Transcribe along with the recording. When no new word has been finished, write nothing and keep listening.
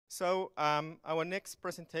So our next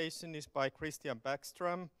presentation is by Kristian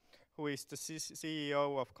Bäckström, who is the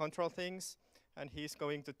CEO of ControlThings, and he's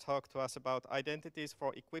going to talk to us about identities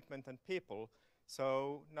for equipment and people.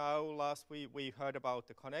 So now last we heard about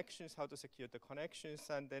the connections, how to secure the connections,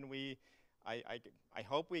 and then I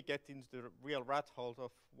hope we get into the real rat hole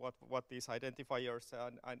of what these identifiers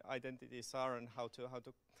and identities are and how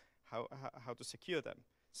to secure them.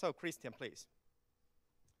 So Kristian, please.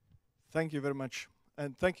 Thank you very much.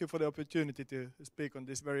 And thank you for the opportunity to speak on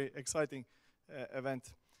this very exciting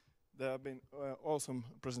event. There have been awesome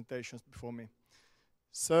presentations before me.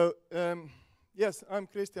 So, yes, I'm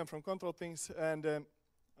Kristian from ControlThings, and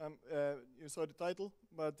you saw the title,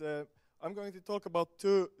 but I'm going to talk about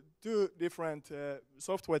two different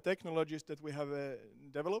software technologies that we have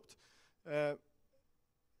developed,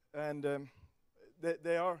 and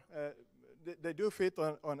they do fit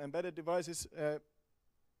on embedded devices.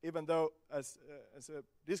 Even though, as a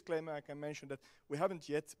disclaimer, I can mention that we haven't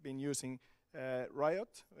yet been using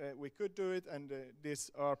RIOT. We could do it, and these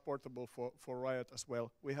are portable for RIOT as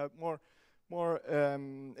well. We have more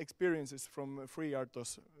experiences from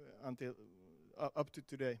FreeRTOS until up to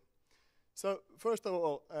today. So first of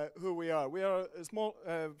all, who we are. We are a small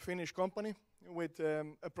Finnish company with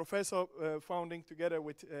a professor founding together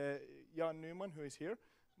with Jan Nyman, who is here,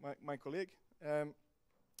 my colleague.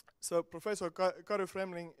 So Professor Kari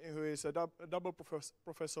Fremling, who is a double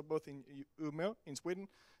professor both in Umeå in Sweden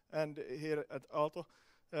and here at Aalto,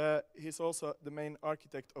 he's also the main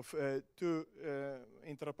architect of two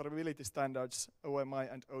interoperability standards, OMI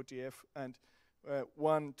and OTF, and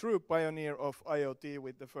one true pioneer of IoT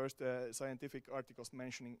with the first scientific articles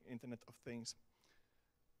mentioning Internet of Things.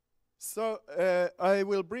 So I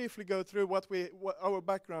will briefly go through our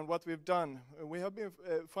background, what we've done. We have been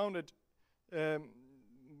founded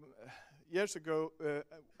years ago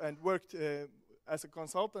and worked as a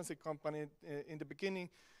consultancy company in the beginning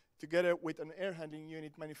together with an air handling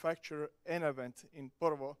unit manufacturer, Enavent, in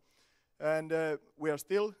Porvoo. And we are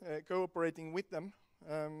still cooperating with them.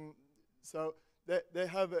 So they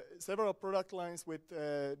have several product lines with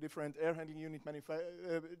different air handling unit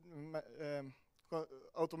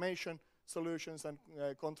automation solutions and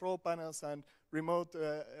control panels and remote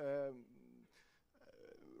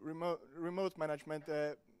management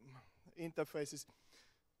interfaces,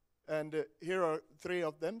 and here are three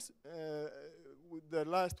of them. The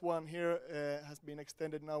last one here has been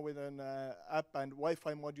extended now with an app and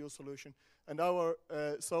Wi-Fi module solution, and our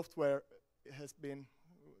software has been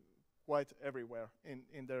quite everywhere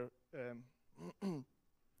in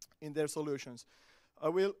their solutions. I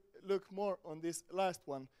will look more on this last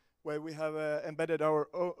one, where we have embedded our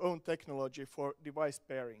own technology for device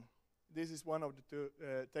pairing. This is one of the two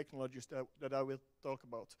technologies that I will talk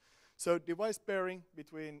about. So device pairing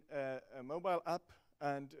between a mobile app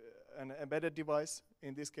and an embedded device,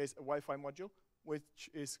 in this case a Wi-Fi module, which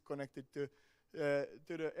is connected to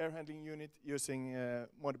the air handling unit using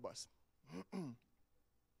Modbus.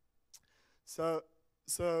 So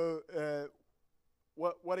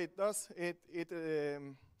what it does,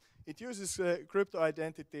 it uses crypto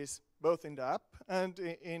identities both in the app and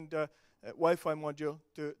in the Wi-Fi module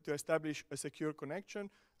to establish a secure connection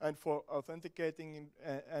and for authenticating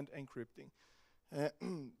and encrypting.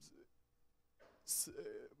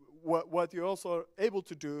 What you're also able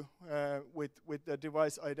to do with the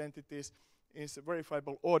device identities is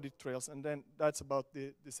verifiable audit trails, and then that's about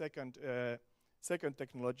the second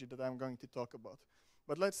technology that I'm going to talk about.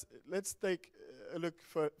 But let's take a look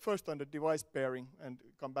first on the device pairing and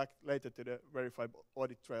come back later to the verifiable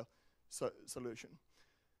audit trail solution.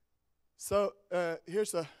 So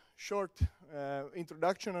here's a short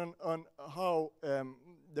introduction on how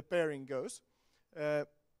the pairing goes.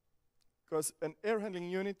 Because an air handling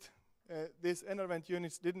unit, these Enavent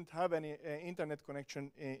units didn't have any internet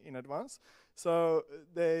connection in advance, so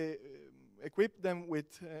they equipped them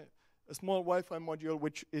with a small Wi-Fi module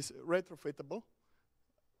which is retrofittable.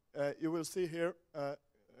 You will see here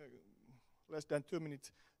less than 2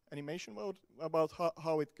 minutes animation mode about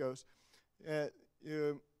how it goes.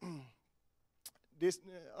 This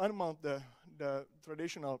unmount the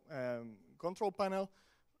traditional control panel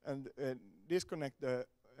and disconnect the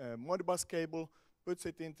Modbus cable, puts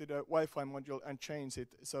it into the Wi-Fi module and chains it.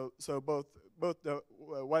 So both the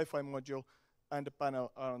Wi-Fi module and the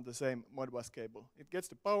panel are on the same Modbus cable. It gets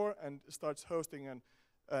the power and starts hosting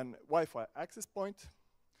an Wi-Fi access point.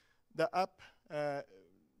 The app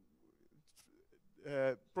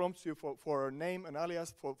prompts you for a name, an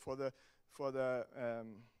alias for the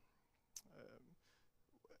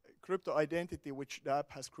crypto identity which the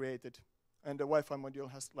app has created, and the Wi-Fi module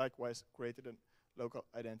has likewise created a local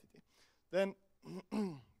identity. Then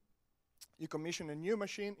You commission a new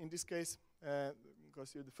machine, in this case,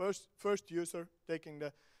 because you're the first user taking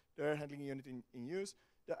the air handling unit in use.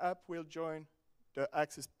 The app will join the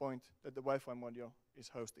access point that the Wi-Fi module is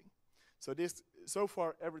hosting. So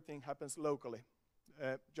far, everything happens locally,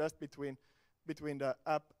 just between the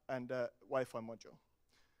app and the Wi-Fi module.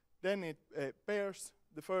 Then it pairs.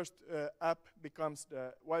 The first app becomes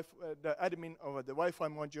the admin of the Wi-Fi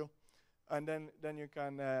module, and then you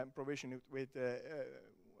can provision it with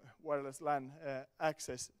wireless LAN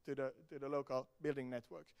access to the local building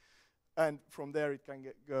network. And from there it can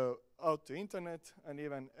go out to internet and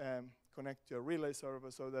even connect to a relay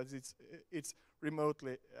server so that it's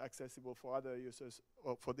remotely accessible for other users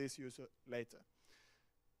or for this user later.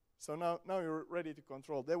 So now you're ready to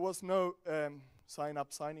control. There was no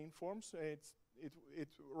sign-up, sign-in forms. It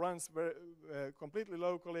runs completely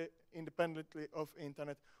locally, independently of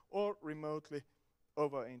internet or remotely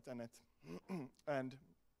over internet. And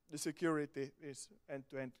the security is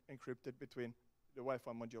end-to-end encrypted between the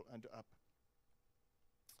Wi-Fi module and the app.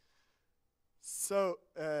 So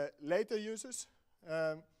later users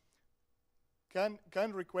can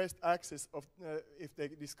request access of if they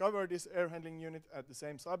discover this air handling unit at the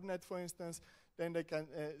same subnet, for instance, then they can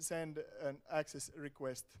send an access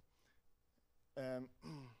request.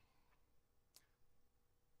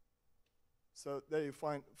 So there you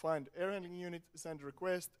find air handling unit, send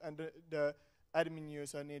request, and the admin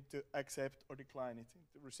user need to accept or decline it.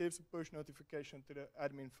 It receives a push notification to the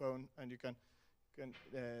admin phone, and you can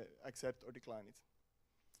accept or decline it.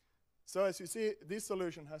 So as you see, this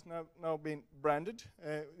solution has now been branded.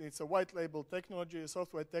 It's a white label technology, a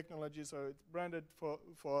software technology, so it's branded for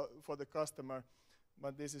the customer.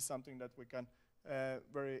 But this is something that we can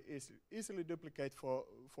very easily duplicate for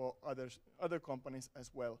other companies as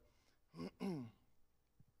well.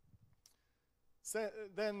 So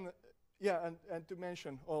then, yeah, and to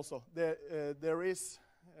mention also, there is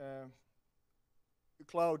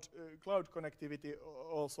cloud connectivity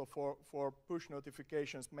also for push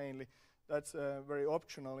notifications mainly. That's very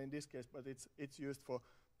optional in this case, but it's used for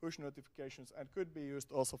push notifications and could be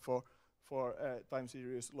used also for time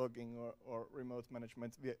series logging or remote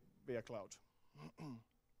management via cloud.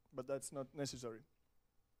 But that's not necessary.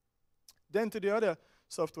 Then to the other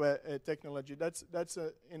software technology, that's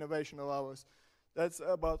an innovation of ours. That's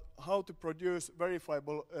about how to produce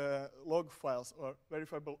verifiable log files or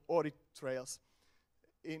verifiable audit trails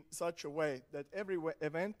in such a way that every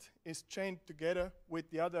event is chained together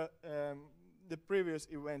with the previous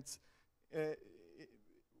events,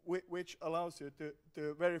 which allows you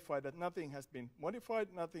to verify that nothing has been modified,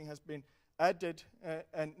 nothing has been added,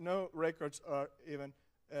 and no records are even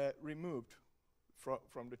removed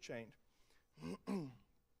from the chain.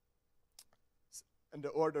 And the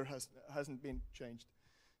order hasn't been changed.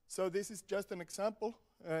 So this is just an example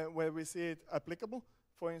where we see it applicable.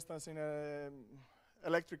 For instance, in an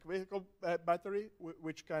electric vehicle battery,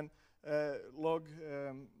 which can log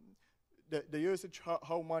the usage,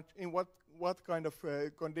 how much, in what kind of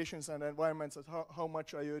conditions and environments, and how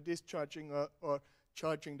much are you discharging or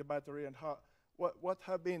charging the battery, and what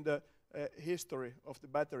have been the history of the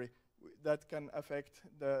battery that can affect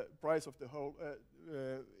the price of the whole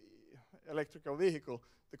electrical vehicle,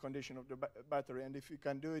 the condition of the battery. And if you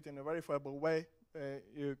can do it in a verifiable way,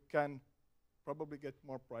 you can probably get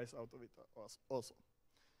more price out of it also.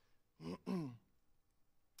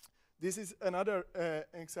 This is another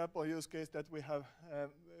example use case that we have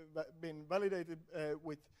been validated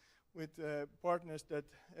with partners that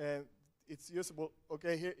it's usable.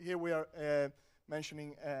 Okay, here we are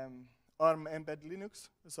mentioning ARM embed Linux,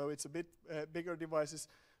 so it's a bit bigger devices,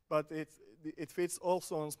 but it fits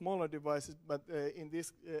also on smaller devices. But in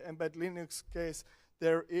this embed Linux case,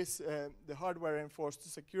 there is the hardware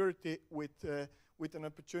enforced security with an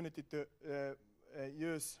opportunity to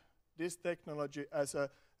use this technology as a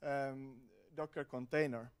Docker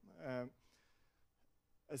container,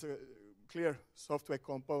 as a clear software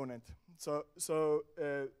component. So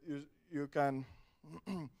you can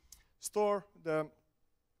store the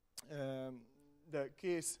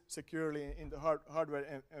keys securely in the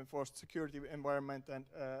hardware enforced security environment and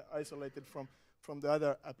isolated from the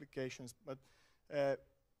other applications. But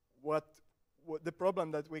what the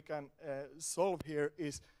problem that we can solve here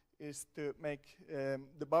is to make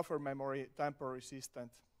the buffer memory tamper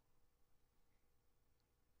resistant.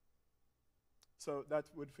 So that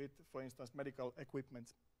would fit, for instance, medical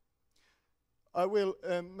equipment. I will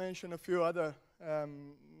mention a few other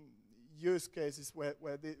use cases where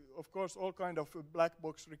of course, all kind of black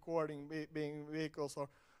box recording, being vehicles or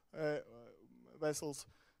vessels,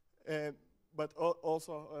 but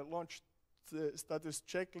also a launch status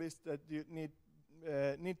checklist that you need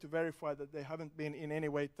need to verify that they haven't been in any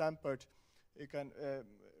way tampered. You can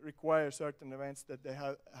require certain events that they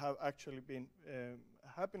have actually been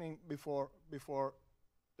happening before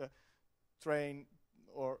the train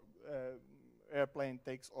or airplane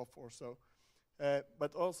takes off or so.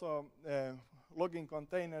 But also logging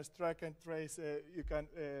containers, track and trace, you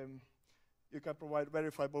can provide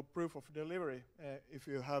verifiable proof of delivery if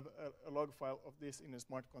you have a log file of this in a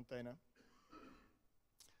smart container.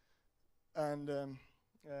 And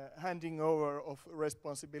handing over of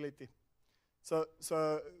responsibility. So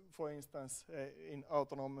for instance, in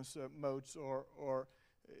autonomous modes, or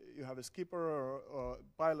you have a skipper or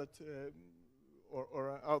pilot or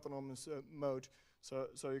an autonomous mode, so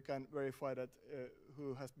you can verify that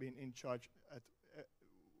who has been in charge at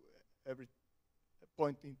every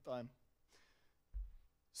point in time.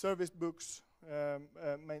 Service books,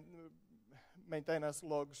 maintenance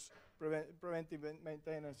logs, preventive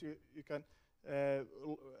maintenance. You can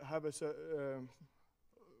have a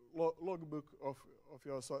logbook of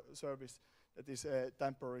your service that is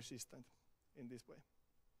tamper resistant in this way.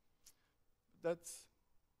 That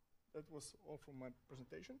was all from my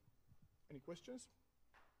presentation. Any questions?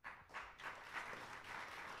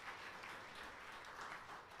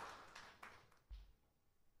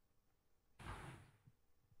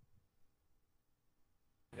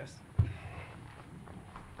 Yes.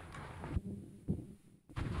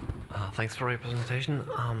 Thanks for your presentation.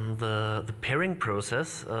 The pairing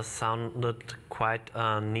process sounded quite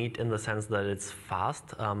neat in the sense that it's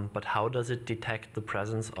fast, but how does it detect the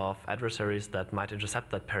presence of adversaries that might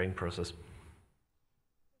intercept that pairing process?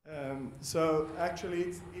 So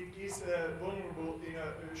actually it is vulnerable in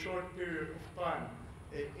a short period of time.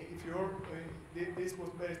 If you're, this was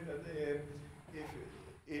based that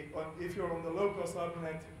if you're on the local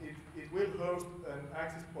subnet, it will host an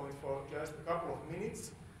access point for just a couple of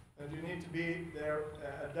minutes. And you need to be there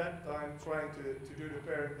at that time trying to do the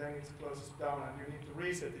pairing, then it closes down and you need to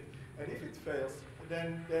reset it. And if it fails,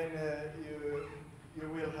 then you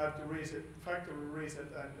will have to reset, factory reset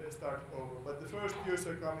and start over. But the first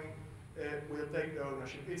user coming will take the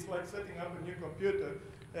ownership. It's like setting up a new computer.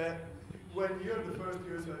 When you're the first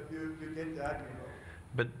user, you get the admin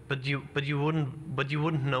role. But you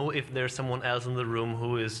wouldn't know if there's someone else in the room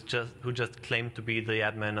who just claimed to be the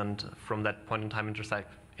admin and from that point in time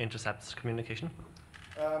intercepts communication?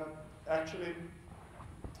 Actually,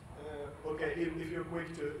 okay, if you're quick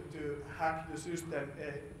to hack the system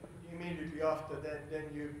immediately after, then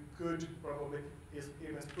you could probably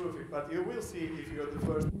even spoof it. But you will see if you're the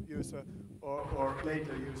first user or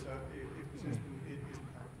later user if the system isn't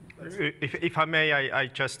hacked. If I may, I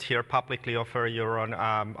just here publicly offer your own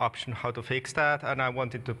option how to fix that, and I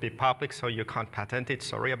want it to be public, so you can't patent it,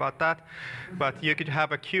 sorry about that. But you could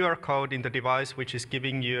have a QR code in the device which is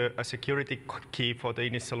giving you a security key for the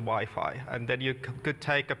initial Wi-Fi, and then you could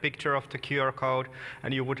take a picture of the QR code,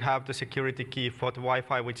 and you would have the security key for the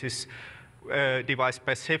Wi-Fi which is device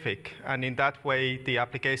specific, and in that way the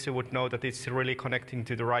application would know that it's really connecting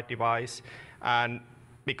to the right device. And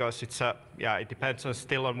because it's it depends on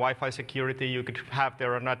still on Wi-Fi security, you could have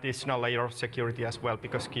there an additional layer of security as well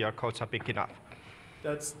because QR codes are big enough.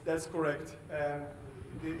 That's correct.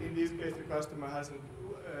 In this case, the customer hasn't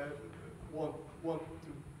want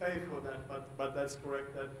to pay for that, but that's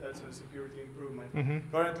correct. That's a security improvement.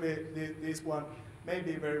 Mm-hmm. Currently, this one may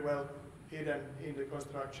be very well hidden in the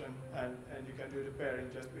construction, and you can do the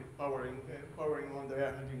pairing just with powering on the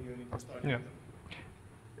air handling unit and starting them.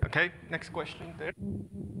 Okay, next question there.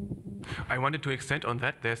 I wanted to extend on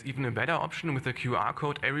that. There's even a better option with the QR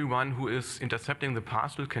code. Everyone who is intercepting the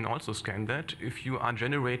parcel can also scan that. If you are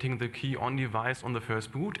generating the key on device on the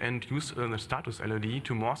first boot and use the status LED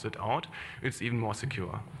to morse it out, it's even more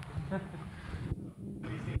secure.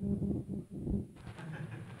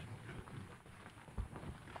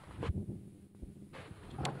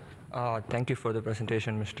 Thank you for the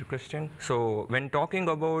presentation, Mr. Kristian. So when talking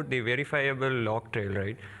about the verifiable log trail,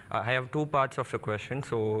 right, I have two parts of the question.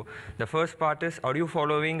 So the first part is, are you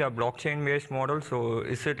following a blockchain-based model? So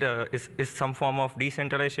is it is some form of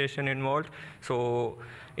decentralization involved? So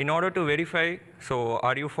in order to verify, so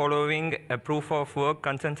are you following a proof of work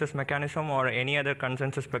consensus mechanism or any other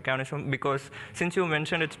consensus mechanism? Because since you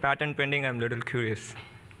mentioned it's patent pending, I'm a little curious.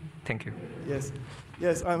 Thank you.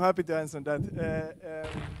 Yes, I'm happy to answer that.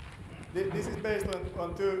 This is based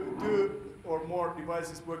on two or more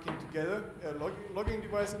devices working together, a logging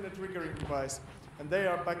device and a triggering device. And they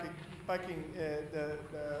are packing the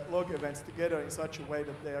log events together in such a way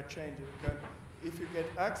that they are changing. If you get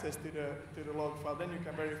access to the log file, then you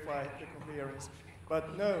can verify the coherence.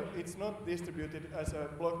 But no, it's not distributed as a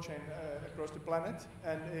blockchain across the planet,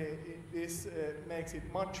 and this makes it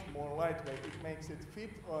much more lightweight. It makes it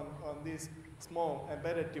fit on these small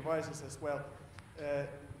embedded devices as well.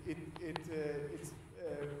 It's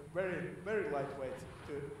very, very lightweight.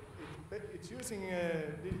 It's using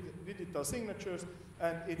digital signatures,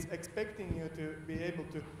 and it's expecting you to be able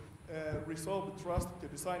to resolve the trust to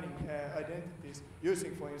designing identities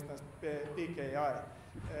using, for instance, PKI.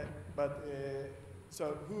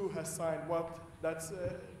 So who has signed what? That's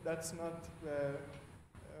not.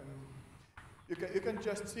 You can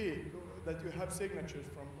just see that you have signatures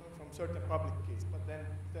from certain public keys, but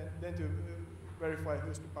then to verify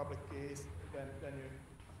who's the public key is, then you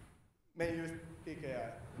may use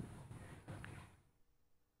PKI.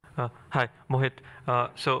 Hi, Mohit.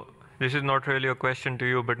 So this is not really a question to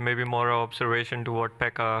you, but maybe more an observation to what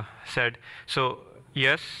Pekka said. So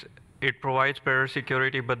yes, it provides better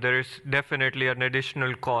security, but there is definitely an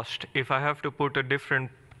additional cost. If I have to put a different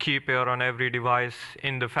key pair on every device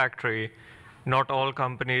in the factory, not all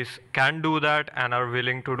companies can do that and are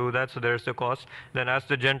willing to do that, so there's the cost. Then as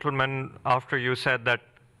the gentleman after you said that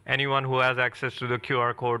anyone who has access to the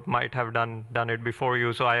QR code might have done it before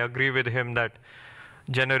you, so I agree with him that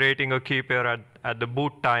generating a key pair at the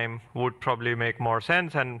boot time would probably make more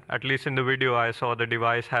sense, and at least in the video I saw the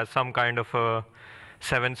device has some kind of a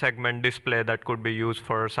 7-segment display that could be used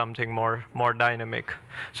for something more dynamic.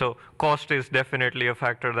 So cost is definitely a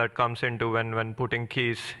factor that comes into when putting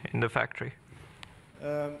keys in the factory.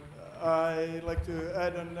 I like to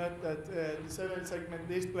add on that the 7-segment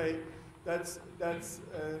display, that's a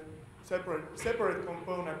separate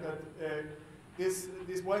component that this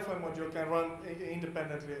Wi-Fi module can run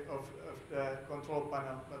independently of the control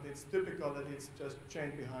panel, but it's typical that it's just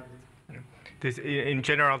chained behind it. In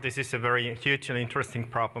general, this is a very hugely interesting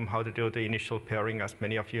problem, how to do the initial pairing, as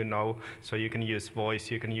many of you know. So you can use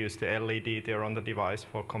voice, you can use the LED there on the device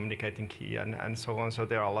for communicating key and so on. So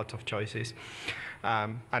there are a lot of choices.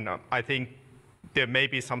 And I think there may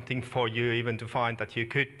be something for you even to find that you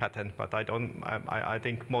could patent, but I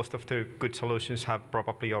think most of the good solutions have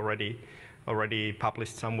probably already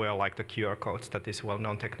published somewhere, like the QR codes, that is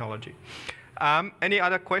well-known technology. Any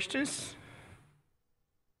other questions?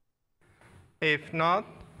 If not,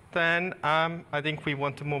 then I think we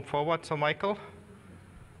want to move forward. So Michael,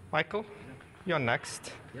 you're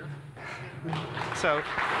next. Yeah. So.